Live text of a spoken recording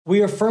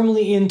We are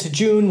firmly into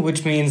June,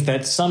 which means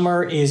that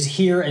summer is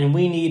here and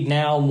we need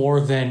now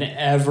more than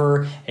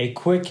ever a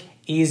quick,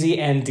 easy,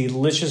 and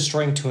delicious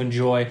drink to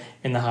enjoy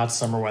in the hot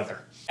summer weather.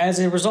 As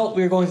a result,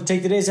 we are going to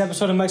take today's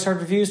episode of Mike's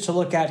Hard Reviews to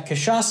look at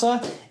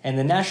Cachaca and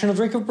the national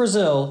drink of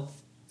Brazil,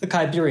 the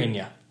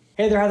Caipirinha.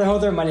 Hey there, hi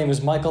there, my name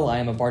is Michael. I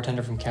am a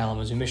bartender from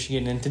Kalamazoo,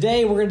 Michigan, and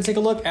today we're going to take a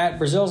look at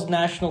Brazil's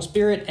national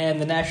spirit and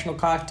the national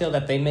cocktail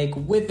that they make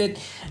with it,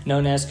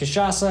 known as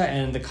Cachaca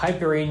and the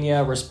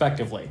Caipirinha,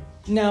 respectively.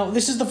 Now,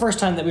 this is the first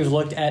time that we've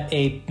looked at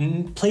a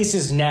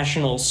place's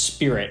national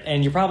spirit,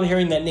 and you're probably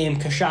hearing that name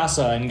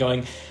Cachaca and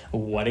going,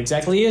 what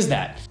exactly is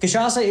that?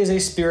 Cachaca is a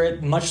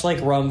spirit, much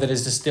like rum, that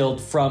is distilled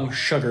from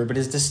sugar, but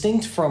is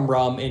distinct from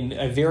rum in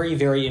a very,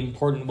 very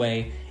important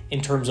way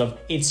in terms of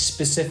its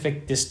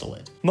specific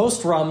distillate.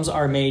 Most rums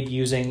are made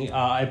using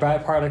a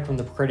byproduct from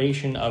the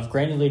predation of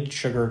granulated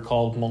sugar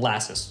called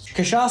molasses.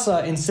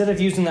 Cachaca, instead of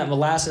using that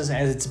molasses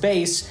as its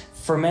base,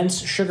 ferments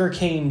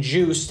sugarcane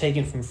juice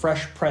taken from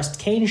fresh pressed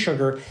cane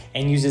sugar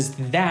and uses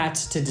that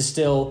to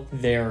distill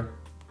their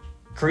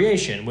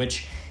creation,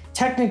 which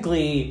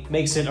technically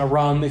makes it a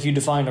rum if you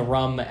define a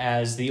rum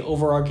as the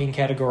overarching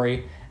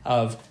category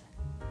of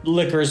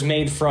liquors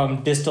made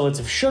from distillates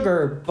of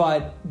sugar,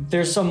 but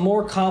there's some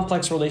more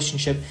complex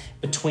relationship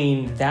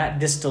between that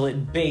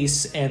distillate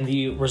base and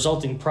the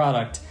resulting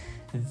product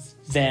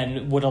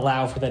than would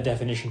allow for that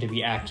definition to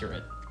be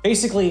accurate.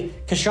 Basically,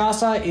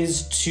 Cachaca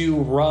is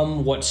to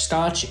rum what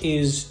Scotch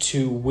is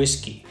to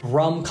whiskey.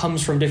 Rum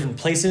comes from different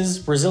places.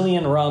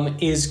 Brazilian rum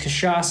is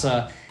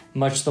Cachaca,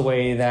 much the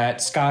way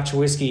that Scotch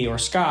whiskey or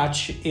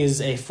Scotch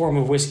is a form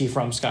of whiskey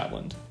from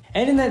Scotland.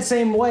 And in that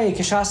same way,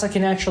 Cachaca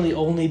can actually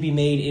only be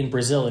made in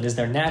Brazil. It is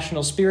their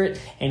national spirit,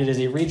 and it is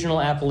a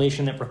regional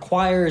appellation that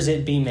requires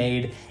it be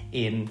made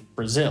in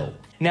Brazil.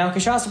 Now,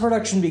 Cachaca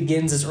production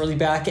begins as early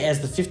back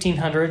as the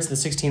 1500s, the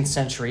 16th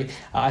century.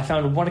 I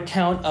found one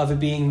account of it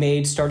being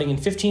made starting in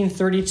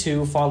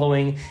 1532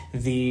 following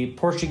the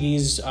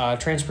Portuguese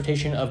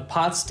transportation of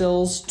pot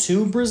stills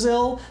to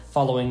Brazil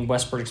following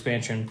westward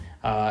expansion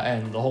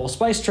and the whole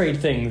spice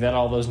trade thing that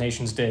all those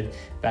nations did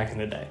back in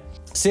the day.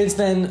 Since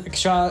then,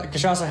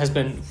 Cachaca has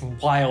been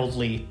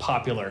wildly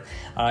popular.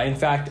 In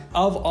fact,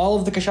 of all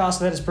of the Cachaca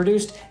that is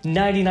produced,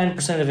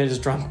 99% of it is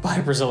drunk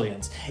by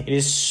Brazilians. It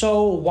is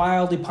so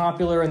wildly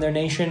popular in their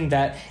nation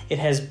that it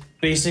has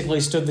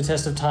basically stood the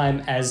test of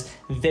time as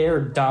their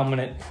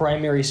dominant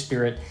primary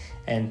spirit,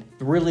 and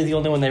really the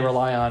only one they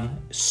rely on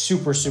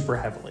super, super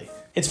heavily.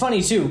 It's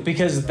funny too,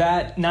 because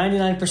that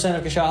 99%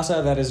 of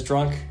Cachaca that is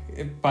drunk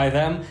by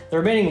them, the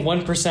remaining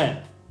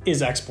 1%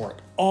 is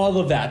export. All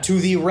of that to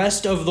the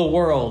rest of the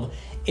world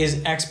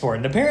is export.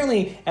 And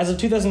apparently, as of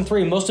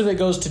 2003, most of it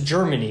goes to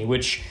Germany,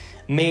 which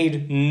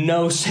made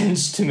no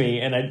sense to me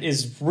and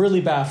is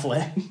really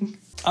baffling.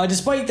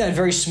 Despite that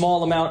very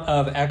small amount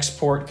of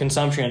export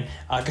consumption,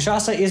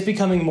 Cachaca is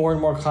becoming more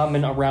and more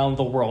common around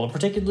the world,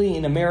 particularly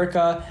in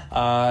America,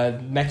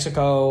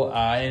 Mexico,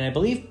 and I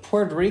believe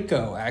Puerto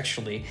Rico,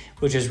 actually,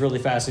 which is really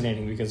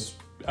fascinating because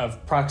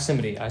of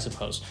proximity, I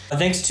suppose.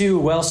 Thanks to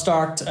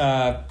well-stocked,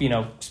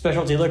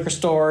 specialty liquor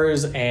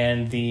stores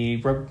and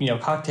the,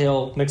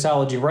 cocktail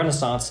mixology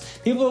renaissance,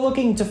 people are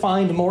looking to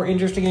find more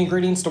interesting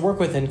ingredients to work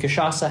with, and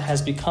Cachaca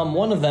has become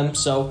one of them,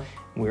 so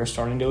we're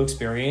starting to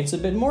experience a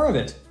bit more of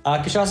it.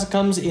 Cachaca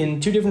comes in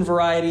two different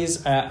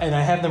varieties, and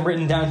I have them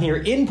written down here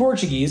in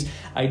Portuguese.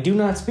 I do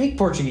not speak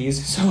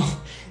Portuguese, so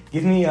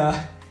give me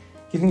a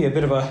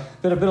bit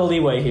of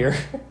leeway here.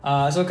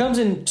 So it comes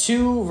in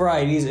two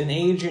varieties, an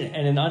aged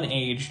and an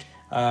unaged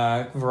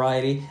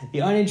variety. The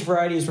unaged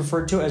variety is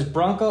referred to as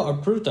branca or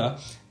pruta,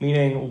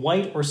 meaning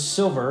white or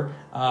silver,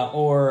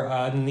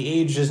 and the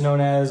aged is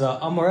known as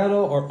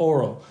amarelo or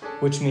oro,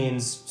 which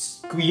means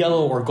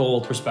yellow or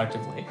gold,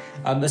 respectively.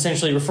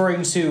 Essentially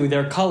referring to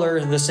their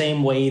color the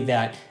same way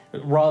that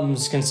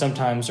rums can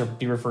sometimes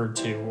be referred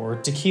to, or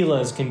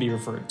tequilas can be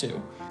referred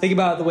to. Think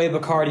about the way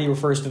Bacardi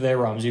refers to their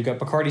rums. You've got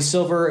Bacardi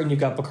Silver and you've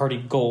got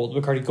Bacardi Gold.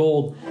 Bacardi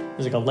Gold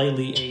is like a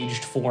lightly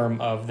aged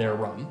form of their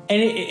rum.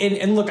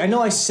 And look, I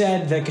know I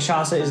said that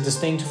Cachaca is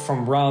distinct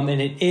from rum,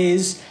 and it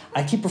is.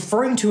 I keep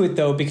referring to it,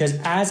 though, because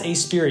as a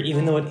spirit,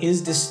 even though it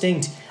is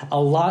distinct, a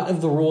lot of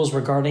the rules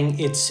regarding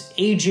its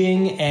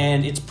aging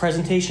and its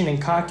presentation in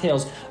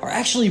cocktails are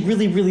actually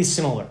really, really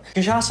similar.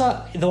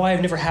 Cachaca, though I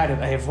have never had it,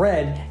 I have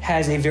read,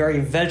 has a very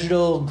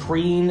vegetal,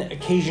 green,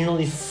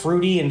 occasionally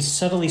fruity, and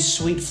subtly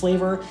sweet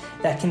flavor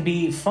that can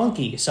be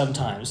funky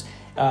sometimes.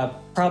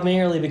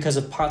 Primarily because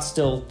of pot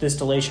still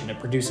distillation. It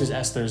produces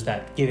esters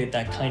that give it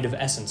that kind of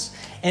essence.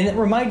 And it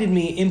reminded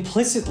me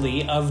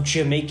implicitly of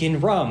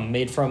Jamaican rum,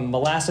 made from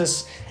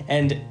molasses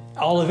and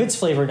all of its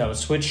flavor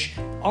notes, which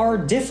are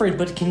different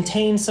but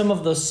contain some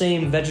of those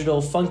same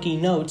vegetal funky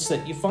notes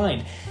that you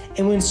find.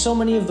 And when so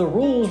many of the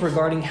rules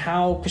regarding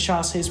how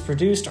Cachaca is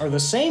produced are the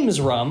same as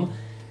rum,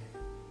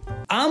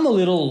 I'm a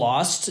little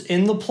lost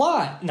in the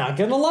plot, not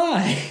gonna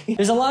lie.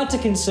 There's a lot to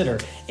consider.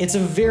 It's a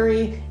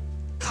very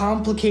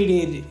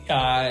complicated,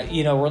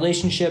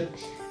 relationship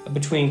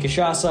between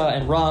Cachaca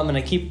and rum, and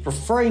I keep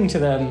referring to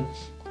them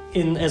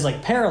as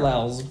like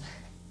parallels,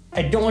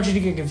 I don't want you to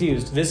get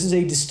confused. This is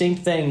a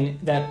distinct thing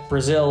that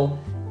Brazil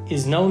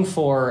is known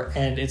for,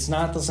 and it's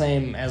not the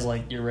same as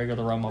like your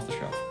regular rum off the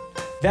shelf.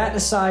 That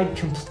aside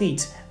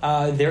complete,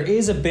 there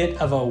is a bit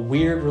of a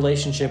weird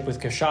relationship with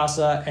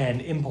cachaça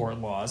and import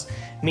laws,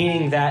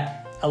 meaning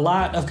that a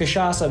lot of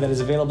cachaça that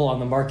is available on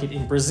the market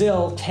in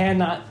Brazil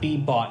cannot be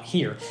bought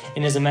here.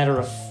 And as a matter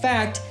of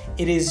fact,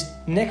 it is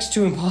next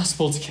to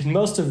impossible to get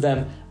most of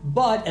them,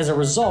 but as a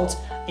result,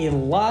 a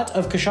lot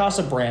of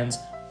cachaça brands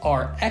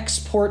are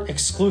export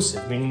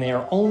exclusive, meaning they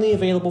are only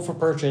available for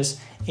purchase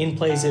in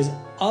places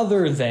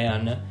other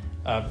than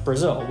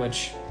Brazil,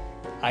 which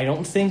I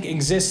don't think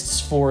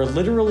exists for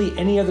literally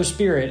any other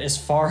spirit as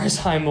far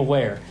as I'm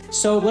aware.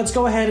 So let's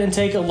go ahead and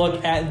take a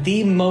look at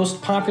the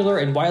most popular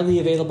and widely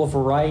available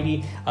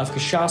variety of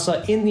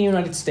cachaça in the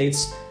United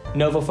States,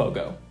 Novo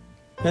Fogo.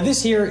 Now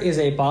this here is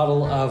a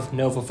bottle of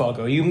Novo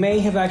Fogo. You may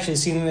have actually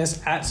seen this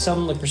at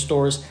some liquor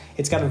stores.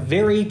 It's got a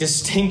very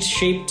distinct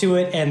shape to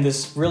it and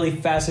this really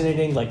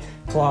fascinating like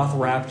cloth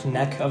wrapped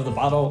neck of the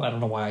bottle. I don't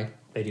know why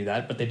they do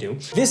that, but they do.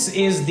 This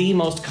is the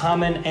most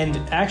common and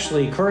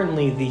actually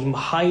currently the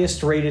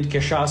highest rated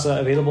cachaça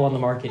available on the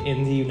market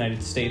in the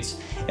United States,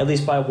 at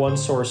least by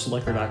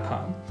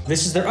OneSourceLiquor.com.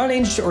 This is their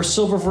unaged or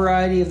silver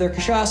variety of their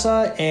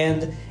cachaça,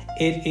 and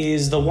it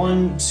is the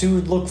one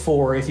to look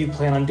for if you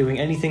plan on doing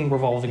anything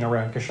revolving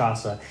around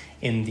cachaça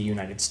in the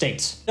United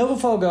States. Novo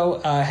Fogo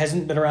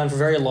hasn't been around for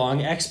very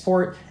long.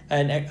 Export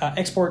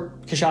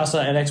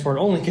cachaça and export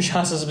only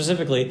cachaça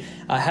specifically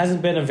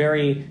hasn't been a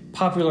very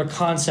popular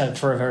concept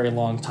for a very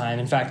long time.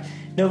 In fact,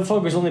 Novo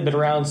Fogo has only been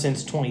around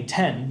since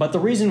 2010, but the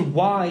reason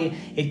why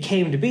it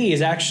came to be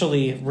is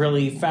actually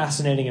really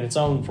fascinating in its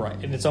own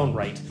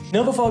right.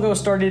 Novo Fogo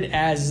started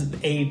as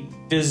a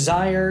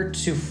desire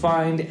to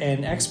find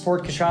an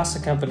export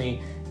cachaça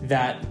company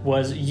that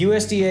was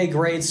USDA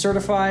grade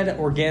certified,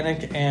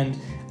 organic, and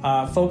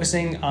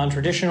focusing on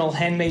traditional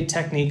handmade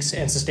techniques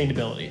and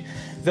sustainability.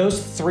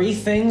 Those three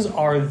things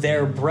are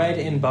their bread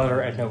and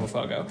butter at Novo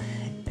Fogo.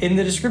 In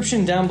the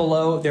description down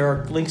below, there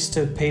are links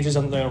to pages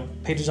on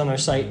their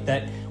site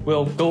that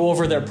will go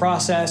over their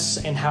process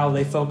and how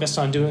they focus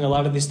on doing a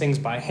lot of these things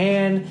by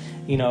hand.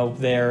 You know,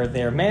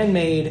 they're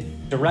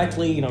man-made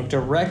directly, you know,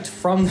 direct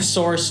from the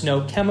source,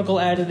 no chemical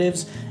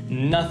additives,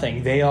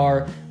 nothing. They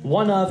are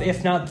one of,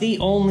 if not the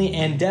only,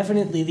 and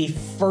definitely the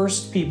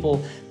first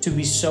people to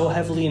be so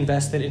heavily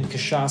invested in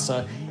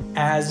cachaça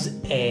as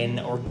an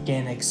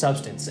organic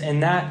substance.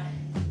 And that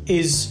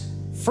is,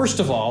 first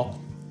of all,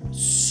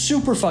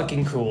 super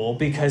fucking cool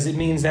because it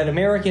means that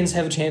Americans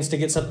have a chance to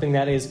get something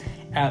that is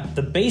at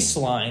the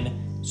baseline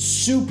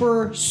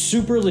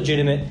super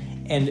legitimate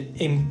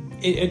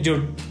and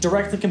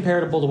directly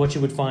comparable to what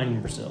you would find in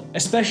Brazil.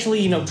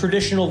 Especially, you know,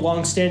 traditional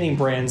long-standing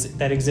brands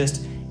that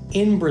exist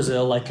in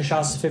Brazil, like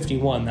Cachaça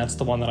 51. That's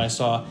the one that I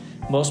saw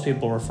most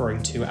people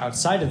referring to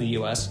outside of the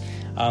US.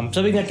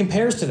 Something that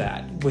compares to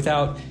that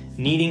without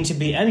needing to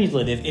be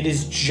emulative. It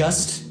is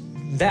just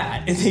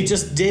that. And they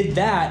just did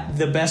that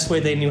the best way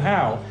they knew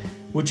how,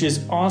 which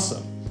is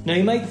awesome. Now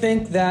you might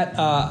think that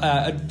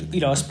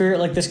a spirit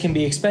like this can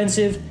be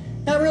expensive.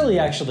 Not really,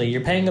 actually.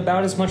 You're paying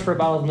about as much for a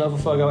bottle of Novo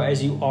Fogo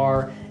as you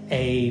are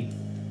a,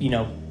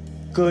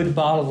 good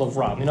bottle of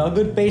rum. A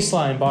good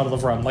baseline bottle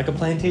of rum, like a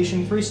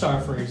Plantation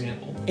 3-Star, for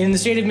example. In the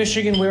state of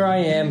Michigan, where I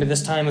am at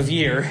this time of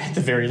year, at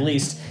the very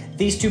least,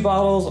 these two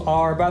bottles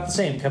are about the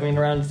same, coming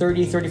around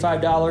 $30,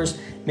 $35,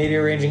 maybe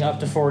ranging up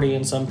to $40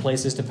 in some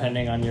places,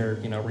 depending on your,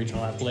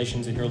 regional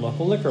appellations and your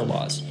local liquor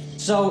laws.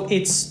 So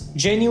it's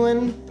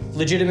genuine,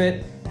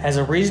 legitimate, has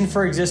a reason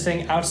for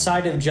existing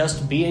outside of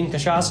just being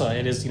cachaça.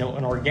 It is,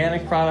 an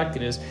organic product.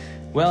 It is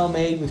well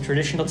made with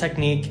traditional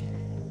technique,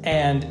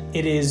 and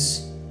it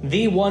is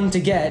the one to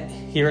get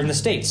here in the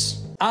States.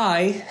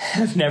 I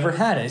have never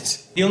had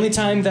it. The only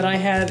time that I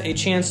had a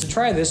chance to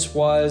try this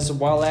was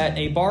while at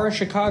a bar in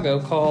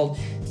Chicago called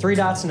 3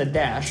 Dots and a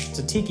Dash. It's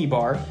a tiki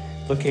bar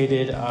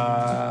located,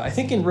 I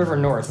think in River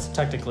North,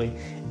 technically,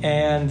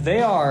 and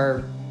they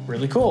are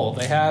really cool.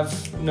 They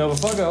have Novo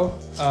Fogo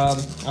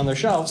on their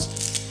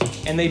shelves,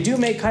 and they do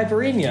make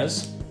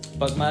caipirinhas,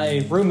 but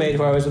my roommate,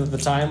 who I was with at the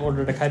time,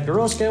 ordered a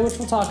caipirosca, which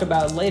we'll talk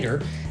about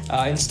later,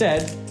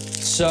 instead.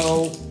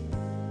 So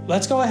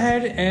let's go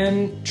ahead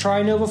and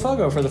try Novo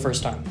Fogo for the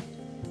first time.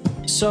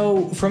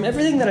 So from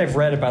everything that I've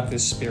read about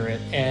this spirit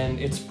and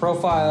its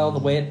profile, the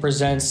way it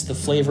presents, the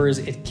flavors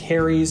it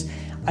carries,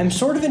 I'm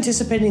sort of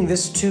anticipating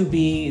this to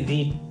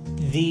be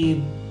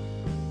the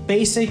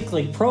basic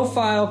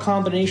profile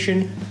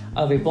combination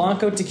of a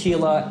Blanco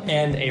tequila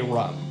and a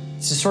rum.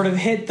 To sort of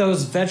hit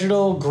those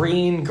vegetal,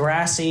 green,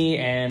 grassy,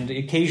 and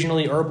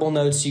occasionally herbal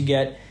notes you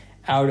get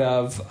out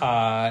of,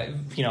 a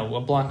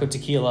Blanco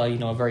tequila,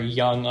 a very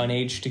young,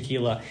 unaged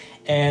tequila,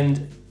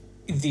 and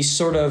the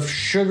sort of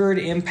sugared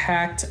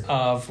impact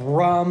of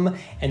rum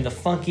and the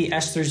funky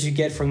esters you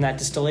get from that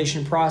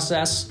distillation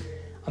process.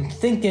 I'm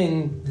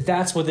thinking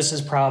that's what this is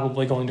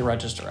probably going to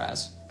register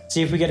as.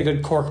 See if we get a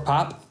good cork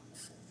pop.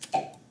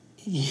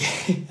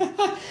 Yeah.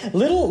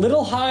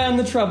 little high on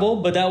the treble,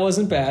 but that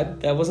wasn't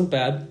bad.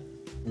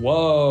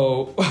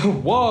 Whoa.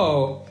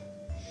 Whoa.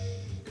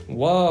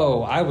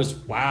 Whoa, I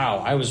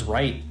was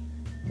right.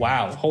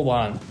 Wow, hold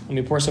on. Let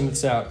me pour some of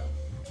this out.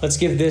 Let's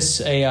give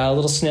this a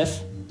little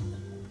sniff.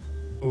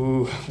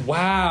 Ooh,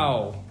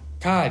 wow.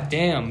 God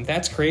damn,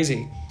 that's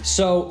crazy.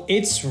 So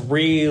it's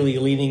really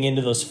leaning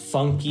into those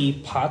funky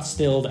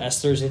pot-stilled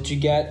esters that you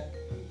get,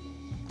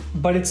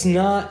 but it's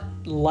not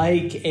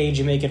like a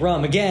Jamaican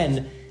rum.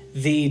 Again,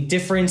 the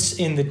difference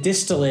in the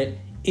distillate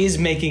is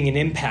making an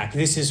impact.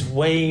 This is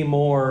way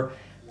more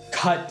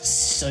cut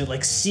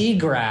like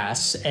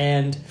seagrass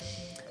and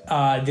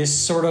this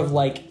sort of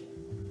like,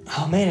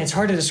 oh man, it's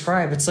hard to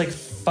describe. It's like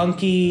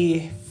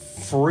funky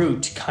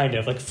fruit, kind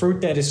of like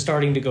fruit that is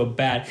starting to go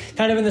bad.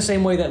 Kind of in the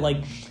same way that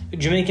like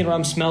Jamaican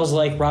rum smells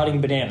like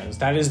rotting bananas.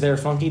 That is their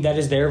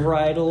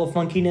varietal of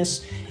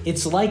funkiness.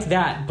 It's like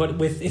that,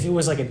 but if it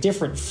was like a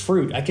different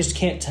fruit, I just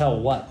can't tell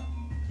what.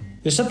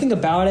 There's something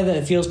about it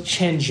that feels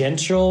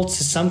tangential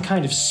to some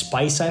kind of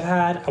spice I've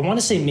had. I want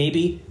to say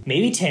maybe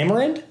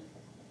tamarind?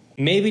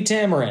 Maybe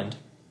tamarind.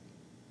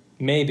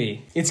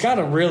 Maybe. It's got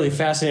a really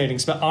fascinating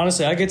smell.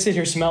 Honestly, I could sit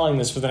here smelling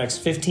this for the next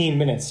 15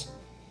 minutes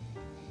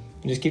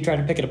and just keep trying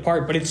to pick it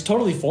apart, but it's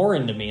totally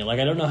foreign to me.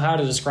 Like, I don't know how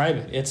to describe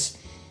it. It's...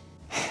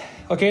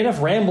 Okay,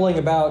 enough rambling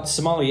about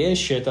sommelier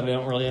shit that I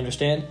don't really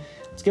understand.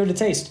 Let's give it a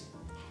taste.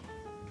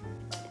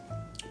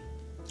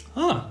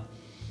 Huh.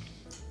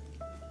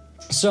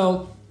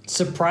 So,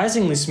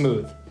 surprisingly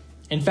smooth.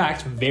 In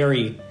fact,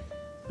 very,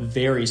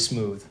 very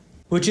smooth.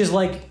 Which is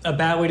like a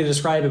bad way to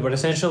describe it, but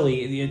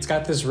essentially it's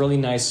got this really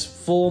nice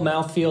full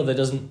mouthfeel that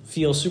doesn't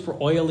feel super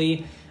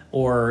oily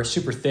or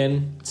super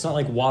thin. It's not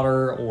like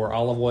water or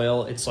olive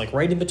oil. It's like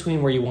right in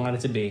between where you want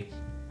it to be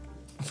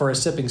for a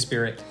sipping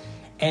spirit.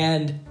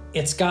 And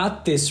it's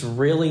got this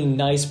really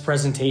nice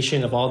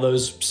presentation of all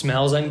those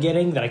smells I'm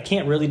getting that I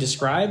can't really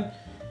describe,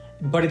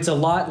 but it's a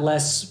lot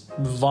less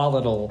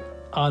volatile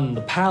on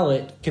the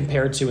palate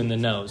compared to in the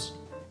nose.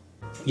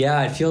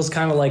 Yeah, it feels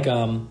kind of like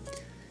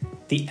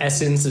the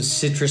essence of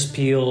citrus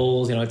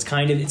peels. You know, it's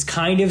kind of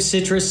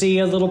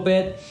citrusy a little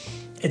bit.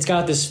 It's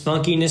got this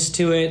funkiness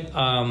to it,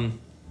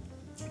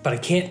 but I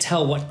can't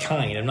tell what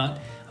kind. I'm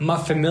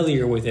not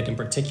familiar with it in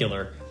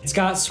particular. It's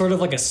got sort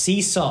of like a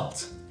sea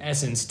salt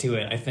essence to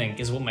it, I think,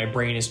 is what my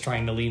brain is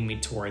trying to lead me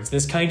towards.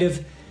 This kind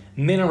of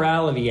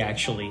minerality,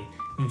 actually,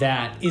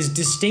 that is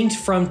distinct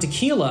from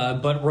tequila,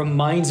 but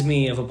reminds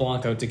me of a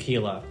Blanco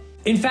tequila.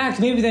 In fact,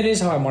 maybe that is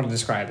how I want to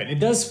describe it. It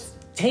does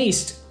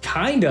taste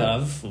kind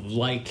of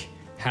like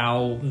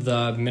how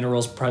the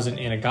minerals present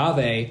in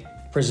agave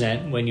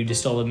present when you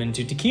distill them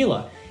into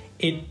tequila.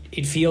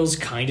 It feels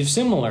kind of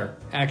similar,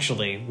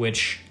 actually,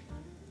 which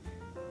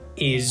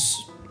is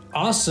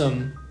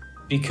awesome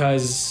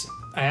because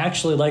I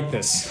actually like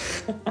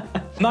this.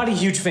 I'm not a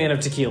huge fan of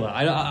tequila.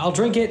 I'll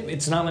drink it.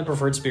 It's not my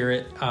preferred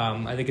spirit.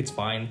 I think it's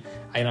fine.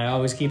 And I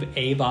always keep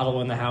a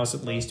bottle in the house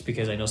at least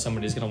because I know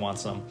somebody's going to want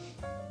some.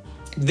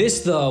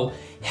 This, though,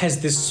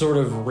 has this sort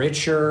of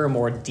richer,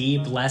 more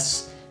deep,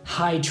 less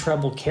high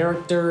treble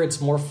character. It's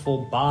more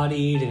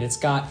full-bodied, and it's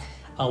got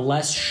a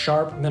less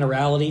sharp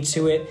minerality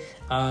to it.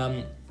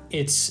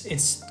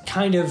 It's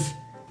kind of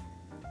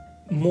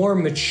more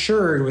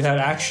matured without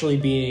actually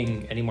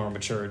being any more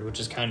matured, which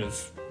is kind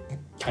of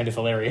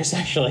hilarious,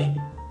 actually.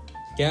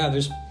 Yeah,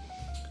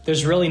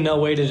 there's really no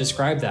way to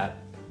describe that.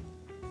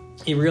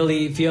 It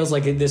really feels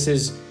like this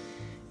is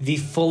the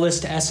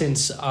fullest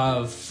essence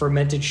of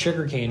fermented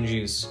sugarcane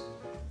juice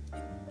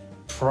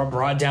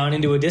brought down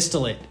into a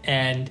distillate,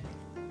 and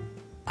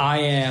I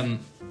am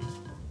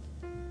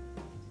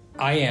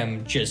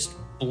just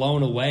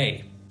blown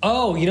away.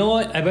 Oh, you know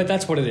what? I bet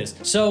that's what it is.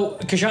 So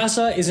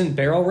cachaça isn't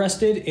barrel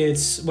rested.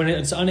 When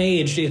it's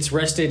unaged, it's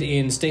rested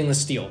in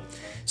stainless steel.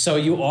 So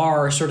you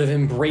are sort of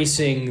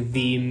embracing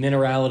the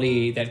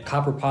minerality that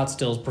copper pot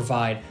stills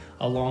provide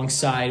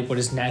alongside what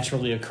is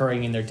naturally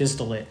occurring in their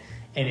distillate.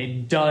 And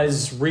it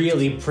does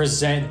really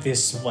present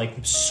this like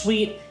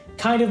sweet,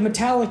 kind of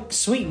metallic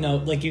sweet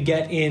note like you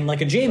get in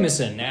like a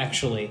Jameson,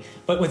 actually.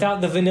 But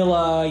without the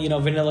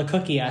vanilla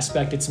cookie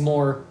aspect, it's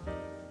more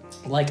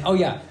like, oh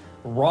yeah,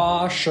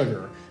 raw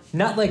sugar.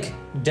 Not like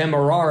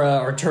Demerara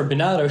or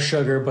turbinado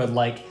sugar, but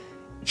like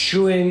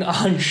chewing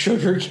on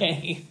sugar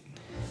cane.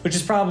 Which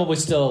is probably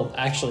still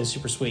actually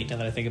super sweet now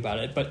that I think about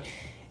it. But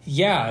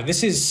yeah,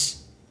 this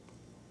is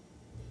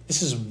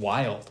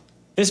wild.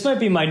 This might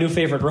be my new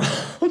favorite rum.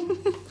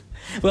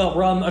 Well,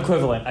 rum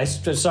equivalent.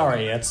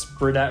 Sorry, that's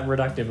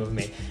reductive of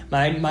me.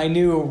 My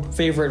new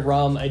favorite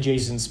rum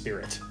adjacent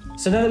spirit.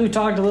 So now that we've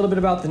talked a little bit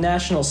about the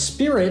national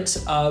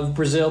spirit of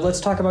Brazil, let's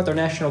talk about their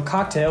national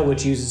cocktail,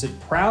 which uses it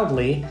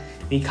proudly,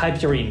 the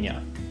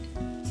Caipirinha.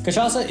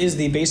 Cachaça is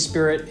the base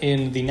spirit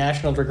in the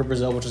national drink of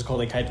Brazil, which is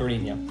called a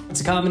Caipirinha.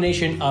 It's a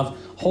combination of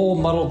whole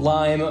muddled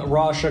lime,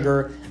 raw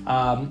sugar,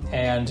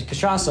 and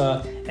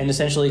cachaça, and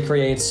essentially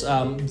creates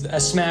a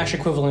smash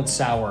equivalent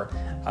sour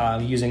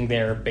using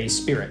their base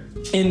spirit.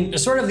 In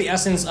sort of the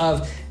essence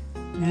of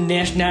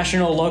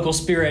national local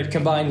spirit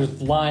combined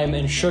with lime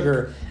and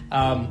sugar,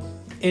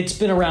 it's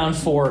been around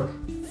for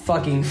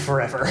fucking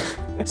forever.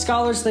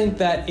 Scholars think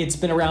that it's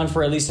been around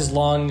for at least as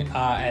long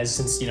as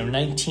since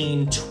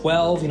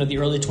 1912, the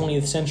early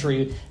 20th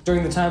century,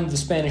 during the time of the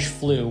Spanish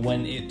flu,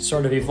 when it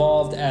sort of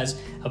evolved as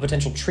a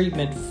potential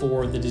treatment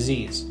for the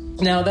disease.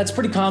 Now, that's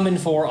pretty common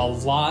for a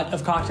lot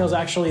of cocktails,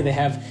 actually. They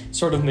have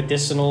sort of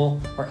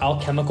medicinal or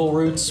alchemical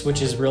roots,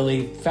 which is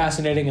really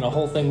fascinating and a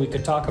whole thing we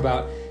could talk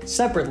about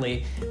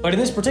separately. But in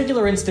this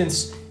particular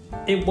instance,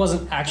 it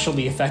wasn't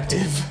actually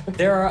effective.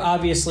 There are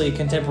obviously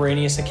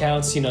contemporaneous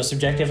accounts,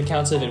 subjective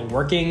accounts of it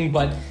working,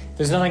 but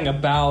there's nothing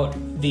about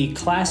the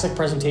classic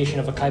presentation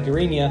of a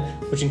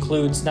caipirinha, which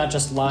includes not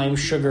just lime,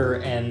 sugar,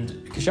 and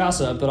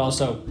cachaça, but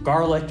also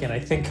garlic and I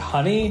think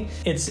honey.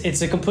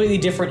 It's a completely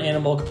different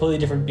animal, completely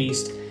different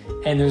beast,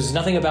 and there's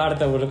nothing about it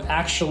that would have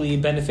actually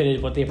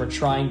benefited what they were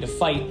trying to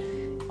fight,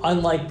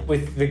 unlike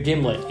with the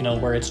gimlet,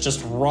 where it's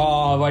just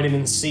raw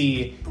vitamin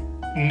C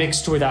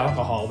mixed with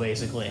alcohol,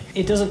 basically.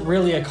 It doesn't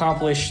really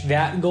accomplish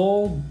that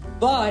goal,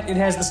 but it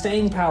has the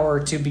staying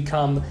power to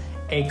become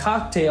a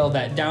cocktail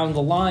that down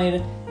the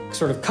line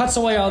sort of cuts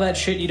away all that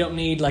shit you don't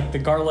need, like the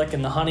garlic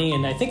and the honey,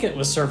 and I think it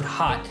was served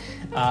hot,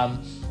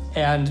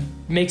 and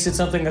makes it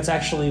something that's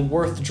actually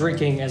worth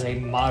drinking as a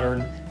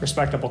modern,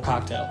 respectable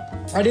cocktail.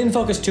 I didn't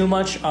focus too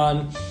much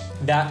on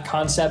that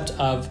concept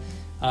of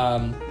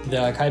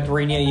the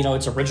caipirinha,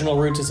 its original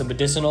roots. It's a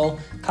medicinal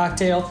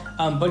cocktail,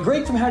 but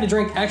Greg from How to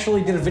Drink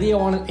actually did a video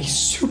on it a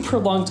super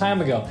long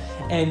time ago,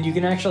 and you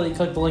can actually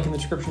click the link in the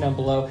description down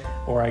below,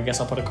 or I guess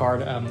I'll put a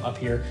card up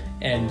here,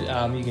 and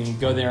you can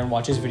go there and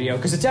watch his video,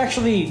 because it's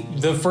actually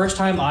the first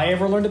time I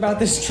ever learned about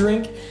this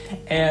drink,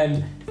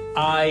 and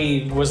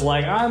I was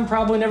like, I'm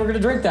probably never going to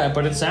drink that,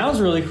 but it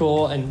sounds really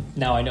cool, and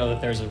now I know that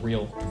there's a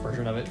real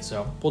version of it,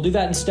 so we'll do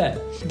that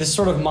instead. This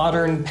sort of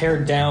modern,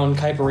 pared-down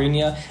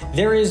caipirinha,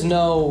 there is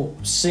no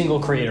single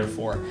creator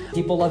for.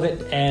 People love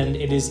it, and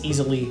it is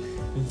easily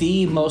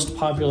the most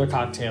popular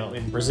cocktail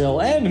in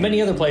Brazil, and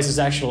many other places,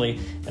 actually,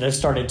 that have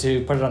started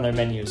to put it on their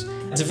menus.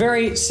 It's a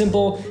very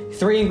simple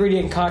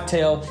 3-ingredient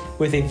cocktail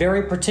with a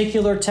very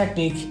particular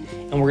technique,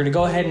 and we're going to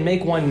go ahead and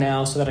make one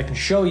now so that I can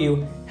show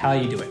you how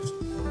you do it.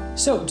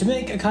 So to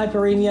make a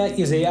caipirinha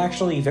is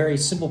actually very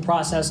simple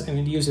process, and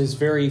it uses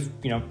very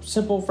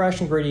simple,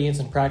 fresh ingredients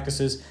and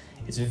practices.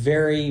 It's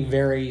very,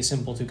 very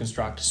simple to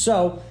construct.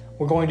 So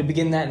we're going to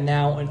begin that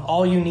now, and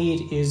all you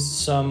need is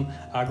some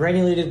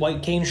granulated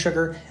white cane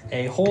sugar,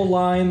 a whole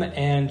lime,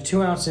 and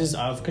 2 ounces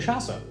of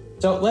cachaça.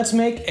 So let's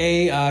make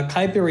a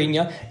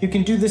caipirinha. You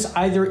can do this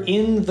either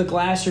in the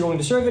glass you're going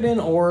to serve it in,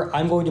 or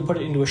I'm going to put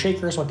it into a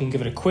shaker so I can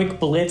give it a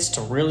quick blitz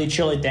to really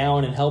chill it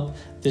down and help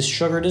this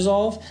sugar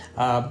dissolve.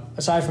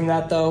 Aside from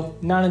that, though,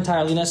 not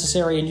entirely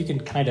necessary, and you can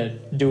kind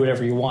of do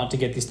whatever you want to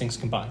get these things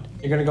combined.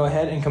 You're going to go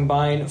ahead and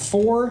combine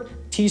 4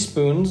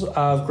 teaspoons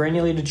of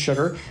granulated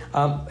sugar.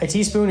 A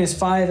teaspoon is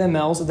 5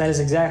 mLs. That is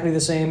exactly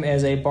the same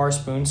as a bar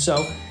spoon.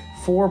 So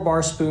 4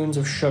 bar spoons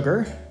of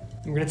sugar.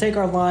 We're going to take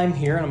our lime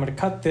here, and I'm going to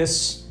cut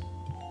this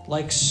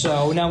like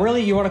so. Now,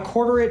 really, you want to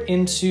quarter it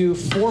into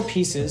 4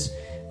 pieces,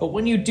 but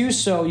when you do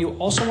so, you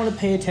also want to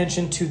pay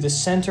attention to the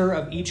center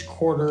of each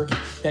quarter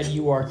that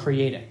you are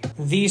creating.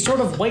 The sort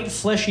of white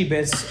fleshy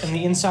bits in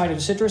the inside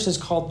of citrus is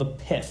called the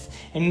pith,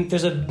 and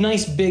there's a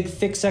nice big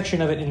thick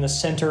section of it in the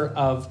center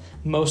of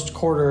most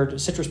quartered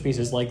citrus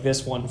pieces, like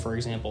this one, for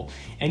example,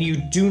 and you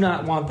do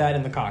not want that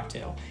in the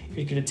cocktail.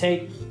 You're going to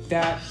take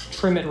that,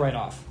 trim it right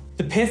off.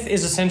 The pith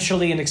is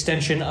essentially an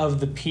extension of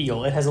the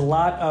peel. It has a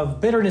lot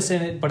of bitterness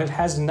in it, but it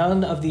has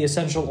none of the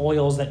essential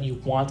oils that you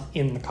want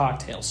in the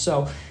cocktail.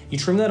 So you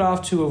trim that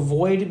off to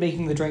avoid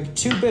making the drink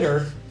too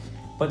bitter,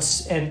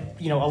 and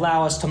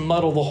allow us to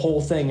muddle the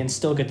whole thing and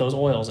still get those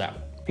oils out.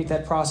 Repeat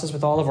that process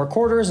with all of our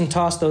quarters and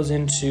toss those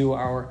into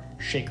our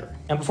shaker.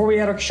 Now, before we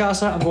add our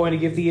cachaça, I'm going to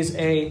give these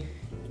a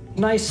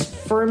nice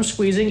firm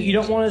squeezing. You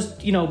don't want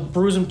to,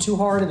 bruise them too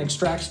hard and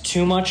extract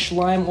too much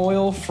lime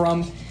oil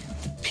from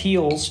the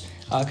peels,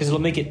 because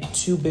it'll make it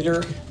too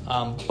bitter,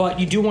 but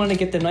you do want to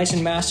get them nice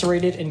and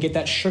macerated and get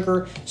that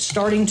sugar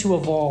starting to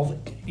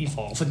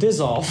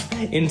dissolve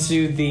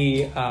into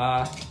the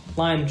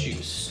lime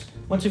juice.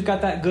 Once we've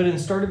got that good and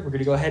started, we're going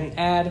to go ahead and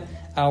add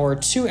our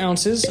 2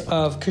 ounces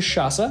of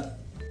cachaça.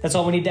 That's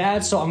all we need to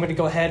add, so I'm going to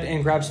go ahead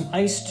and grab some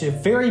ice to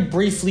very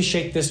briefly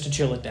shake this to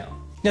chill it down.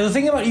 Now, the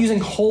thing about using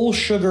whole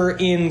sugar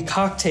in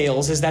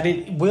cocktails is that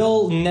it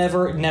will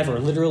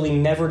literally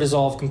never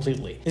dissolve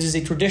completely. This is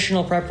a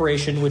traditional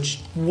preparation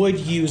which would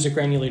use a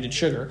granulated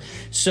sugar.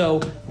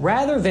 So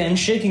rather than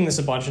shaking this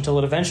a bunch until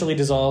it eventually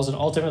dissolves and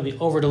ultimately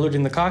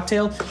over-diluting the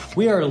cocktail,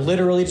 we are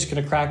literally just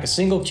going to crack a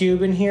single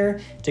cube in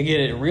here to get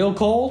it real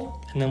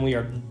cold, and then we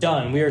are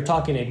done. We are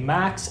talking a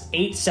max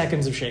 8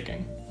 seconds of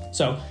shaking.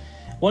 So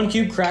 1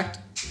 cube cracked.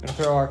 I'm going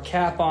to throw our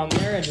cap on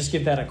there and just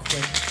give that a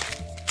quick...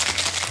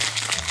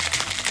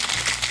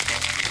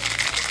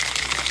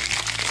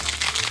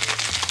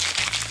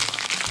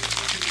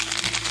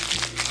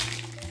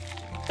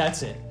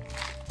 That's it.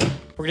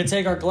 We're gonna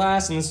take our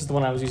glass, and this is the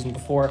one I was using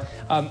before.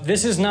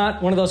 This is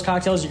not one of those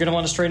cocktails you're gonna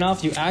want to strain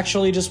off. You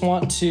actually just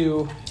want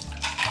to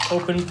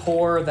open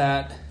pour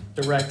that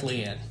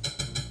directly in.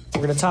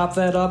 We're gonna top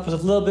that up with a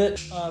little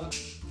bit of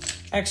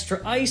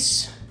extra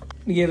ice.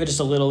 We give it just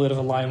a little bit of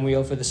a lime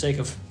wheel for the sake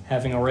of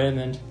having a rim,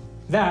 and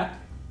that,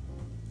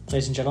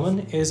 ladies and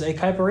gentlemen, is a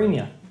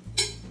Caipirinha.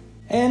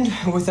 And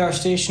with our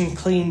station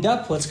cleaned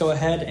up, let's go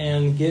ahead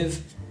and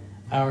give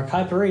our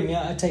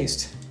Caipirinha a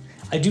taste.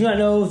 I do not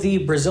know the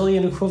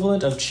Brazilian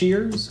equivalent of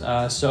cheers,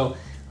 so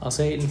I'll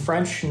say it in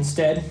French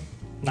instead.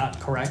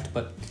 Not correct,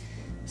 but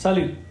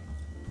salut.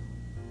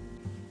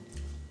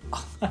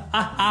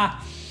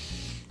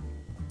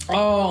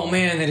 Oh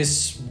man, that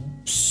is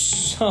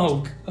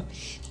so good.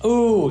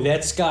 Ooh,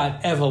 that's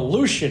got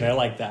evolution. I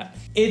like that.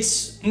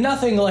 It's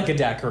nothing like a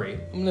daiquiri.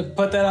 I'm gonna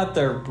put that out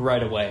there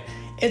right away.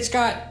 It's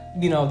got,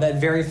 that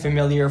very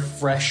familiar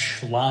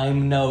fresh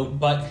lime note,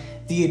 but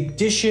the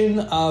addition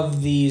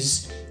of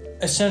these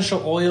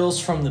essential oils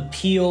from the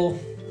peel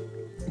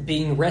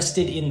being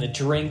rested in the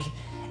drink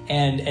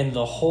and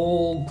the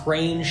whole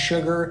grain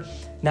sugar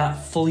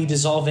not fully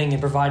dissolving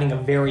and providing a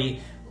very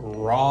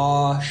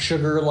raw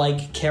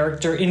sugar-like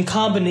character in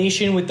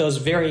combination with those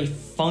very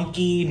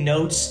funky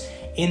notes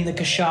in the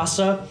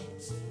cachaça,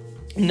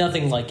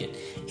 nothing like it.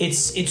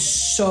 It's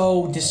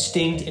so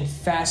distinct and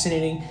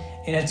fascinating,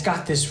 and it's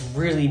got this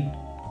really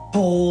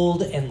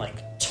bold and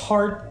like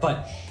tart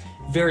but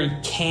very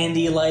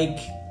candy-like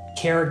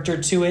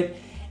character to it,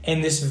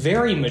 and this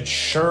very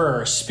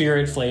mature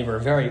spirit flavor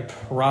very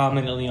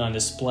prominently on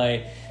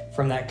display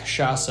from that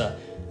cachaça.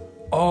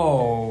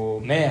 Oh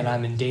man,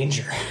 I'm in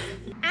danger.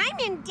 I'm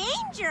in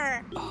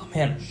danger. Oh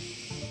man,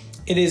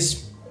 it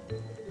is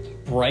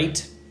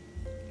bright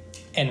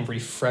and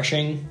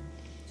refreshing,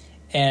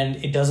 and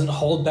it doesn't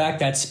hold back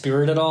that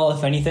spirit at all.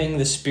 If anything,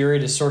 the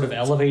spirit is sort of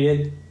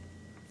elevated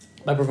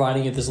by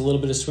providing it this little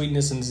bit of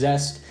sweetness and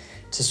zest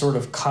to sort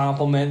of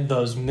complement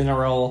those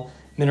mineral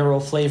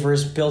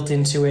flavors built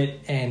into it.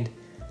 And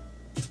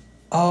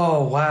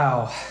oh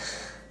wow.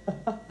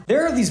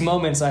 There are these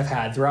moments I've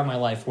had throughout my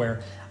life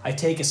where I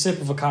take a sip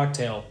of a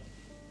cocktail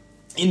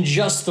in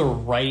just the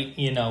right,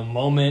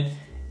 moment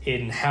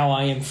in how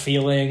I am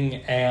feeling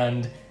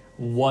and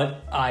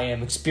what I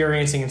am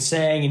experiencing and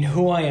saying and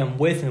who I am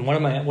with and what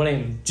I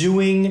am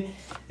doing,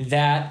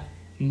 that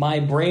my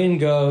brain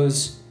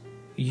goes,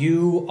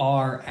 you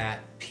are at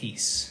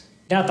peace.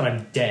 Not that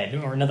I'm dead,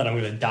 or not that I'm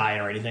going to die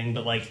or anything,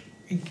 but like,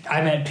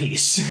 I'm at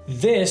peace.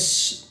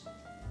 This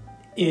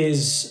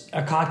is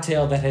a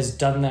cocktail that has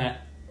done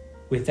that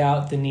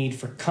without the need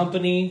for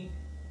company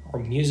or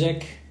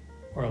music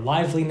or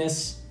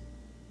liveliness.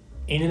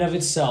 In and of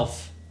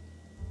itself,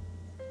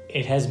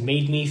 it has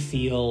made me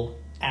feel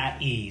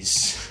at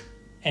ease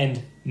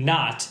and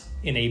not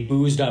in a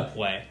boozed up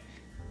way.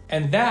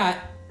 And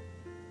that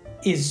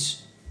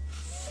is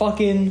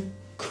fucking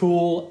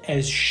cool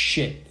as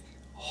shit.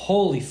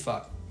 Holy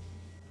fuck.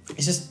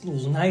 It's just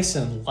nice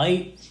and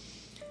light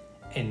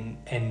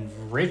and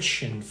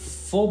rich and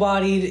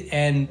full-bodied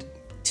and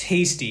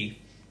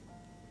tasty.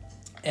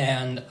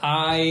 And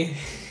I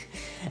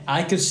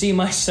could see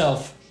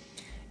myself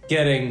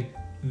getting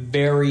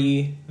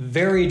very,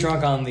 very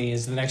drunk on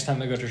these the next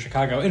time I go to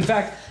Chicago. In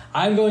fact,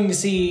 I'm going to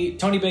see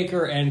Tony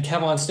Baker and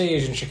Kev on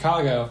stage in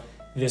Chicago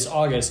this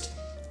August.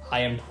 I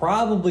am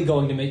probably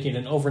going to make it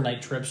an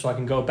overnight trip so I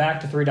can go back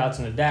to Three Dots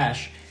and a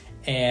Dash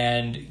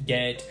and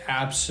get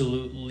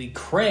absolutely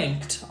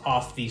cranked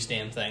off these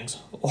damn things.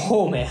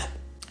 Oh man,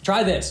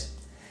 try this,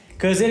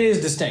 because it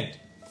is distinct.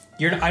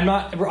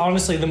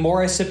 Honestly, the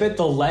more I sip it,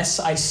 the less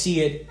I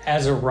see it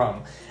as a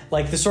rum.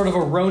 Like the sort of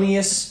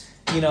erroneous,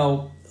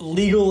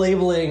 legal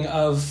labeling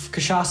of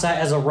cachaça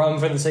as a rum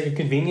for the sake of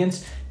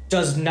convenience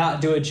does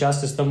not do it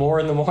justice. The more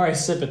and the more I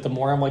sip it, the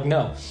more I'm like,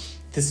 no,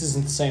 this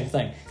isn't the same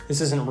thing.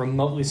 This isn't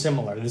remotely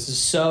similar. This is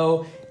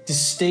so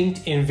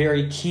distinct in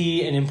very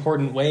key and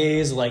important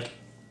ways. Like,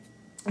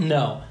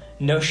 no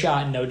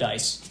shot, no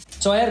dice.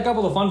 So I had a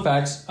couple of fun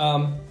facts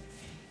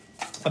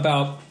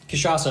about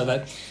cachaça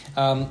that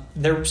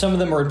some of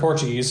them are in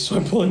Portuguese, so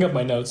I'm pulling up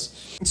my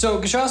notes. So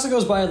cachaça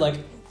goes by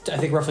I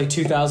think roughly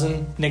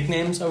 2,000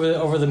 nicknames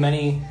over the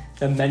many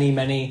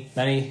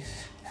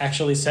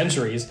actually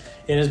centuries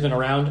it has been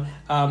around.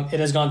 It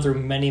has gone through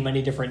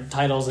many different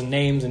titles and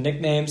names and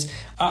nicknames.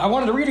 I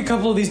wanted to read a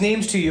couple of these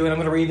names to you, and I'm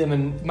going to read them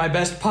in my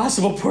best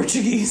possible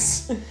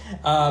Portuguese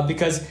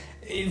because,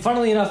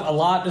 funnily enough, a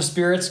lot of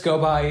spirits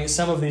go by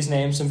some of these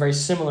names, some very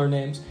similar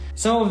names.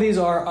 Some of these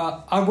are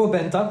Agua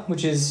Benta,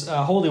 which is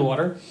holy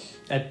water.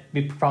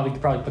 We probably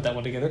could put that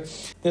one together.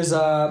 There's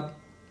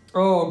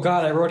oh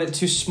god, I wrote it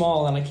too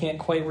small and I can't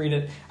quite read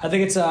it. I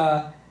think it's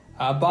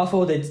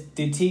Bafo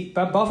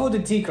de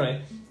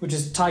Tigre, which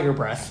is tiger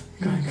breath.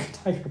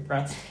 Tiger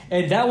breath.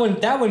 And that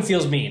one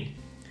feels mean.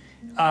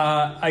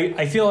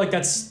 I feel like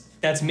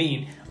that's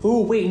mean.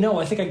 Ooh, wait, no,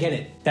 I think I get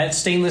it. That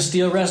stainless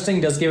steel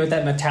resting does give it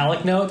that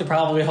metallic note. They're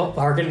probably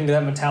harkening to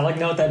that metallic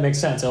note. That makes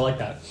sense. I like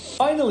that.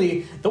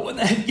 Finally, the one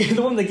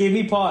that gave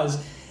me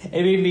pause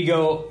and made me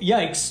go,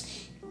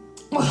 yikes,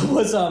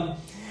 was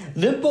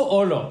Limpo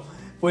Olo,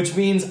 which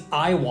means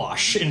eye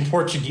wash in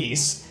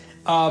Portuguese.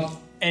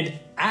 And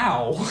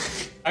ow.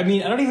 I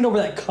mean, I don't even know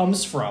where that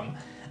comes from.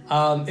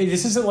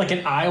 This isn't like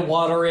an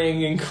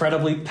eye-watering,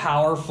 incredibly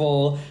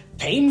powerful,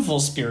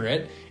 painful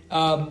spirit.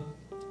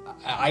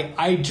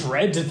 I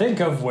dread to think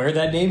of where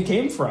that name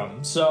came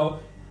from. So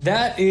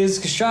that is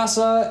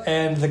Cachaca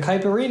and the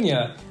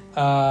Caipirinha,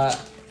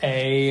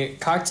 a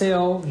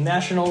cocktail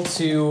national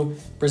to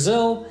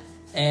Brazil,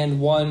 and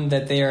one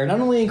that they are not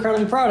only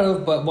incredibly proud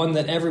of, but one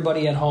that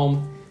everybody at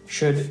home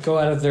should go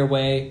out of their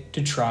way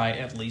to try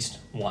at least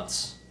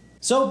once.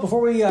 So before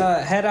we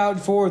head out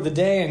for the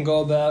day and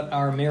go about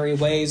our merry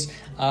ways,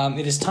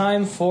 it is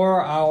time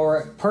for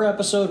our per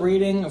episode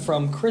reading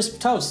from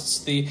Crisp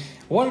Toasts, the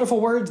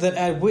wonderful words that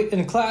add wit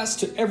and class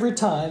to every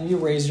time you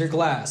raise your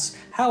glass.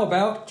 How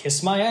about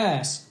Kiss My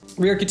Ass?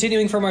 We are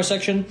continuing from our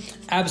section,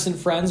 Absent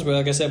Friends, where,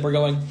 like I said, we're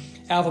going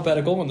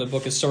alphabetical, and the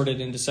book is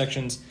sorted into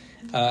sections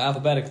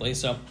alphabetically,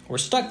 so we're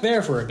stuck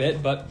there for a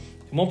bit, but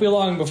it won't be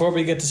long before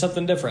we get to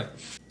something different.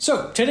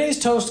 So, today's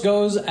toast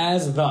goes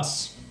as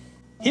thus.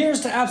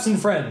 Here's to absent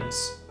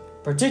friends,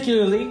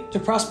 particularly to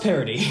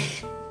prosperity.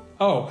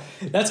 Oh,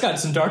 that's got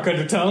some dark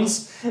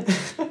undertones.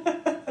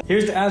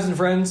 Here's to absent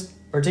friends,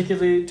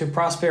 particularly to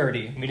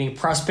prosperity, meaning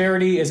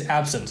prosperity is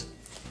absent.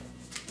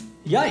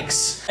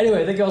 Yikes!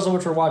 Anyway, thank you all so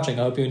much for watching.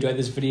 I hope you enjoyed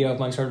this video of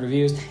Mike's Hard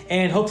Reviews,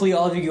 and hopefully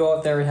all of you go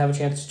out there and have a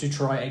chance to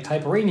try a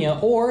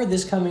Caipirinha or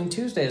this coming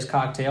Tuesday's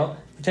cocktail,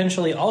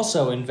 potentially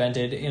also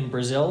invented in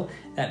Brazil,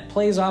 that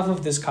plays off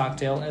of this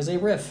cocktail as a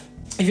riff.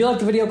 If you liked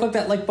the video, click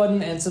that like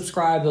button and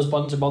subscribe. Those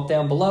buttons are both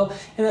down below,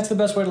 and that's the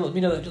best way to let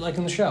me know that you're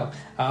liking the show.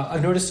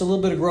 I've noticed a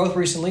little bit of growth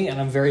recently, and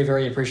I'm very,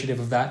 very appreciative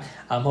of that.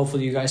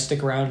 Hopefully you guys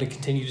stick around to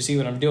continue to see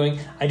what I'm doing.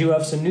 I do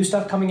have some new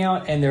stuff coming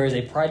out, and there is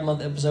a Pride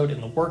Month episode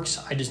in the works.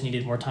 I just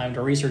needed more time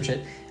to research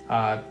it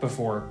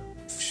before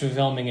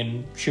filming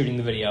and shooting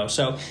the video.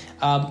 So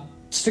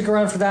stick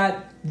around for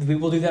that. We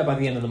will do that by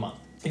the end of the month.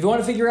 If you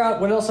want to figure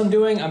out what else I'm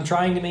doing, I'm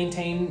trying to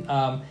maintain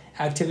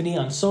activity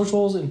on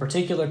socials, in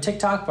particular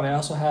TikTok, but I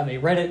also have a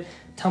Reddit,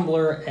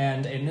 Tumblr,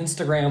 and an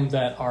Instagram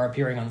that are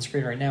appearing on the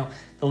screen right now.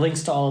 The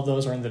links to all of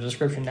those are in the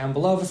description down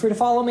below. Feel free to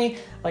follow me.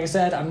 Like I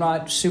said, I'm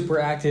not super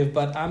active,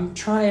 but I'm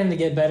trying to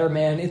get better,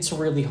 man. It's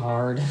really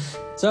hard.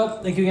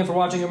 So, thank you again for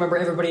watching. Remember,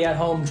 everybody at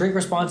home, drink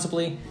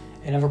responsibly,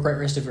 and have a great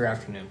rest of your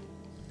afternoon.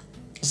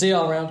 See you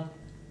all around.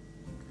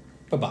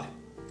 Bye-bye.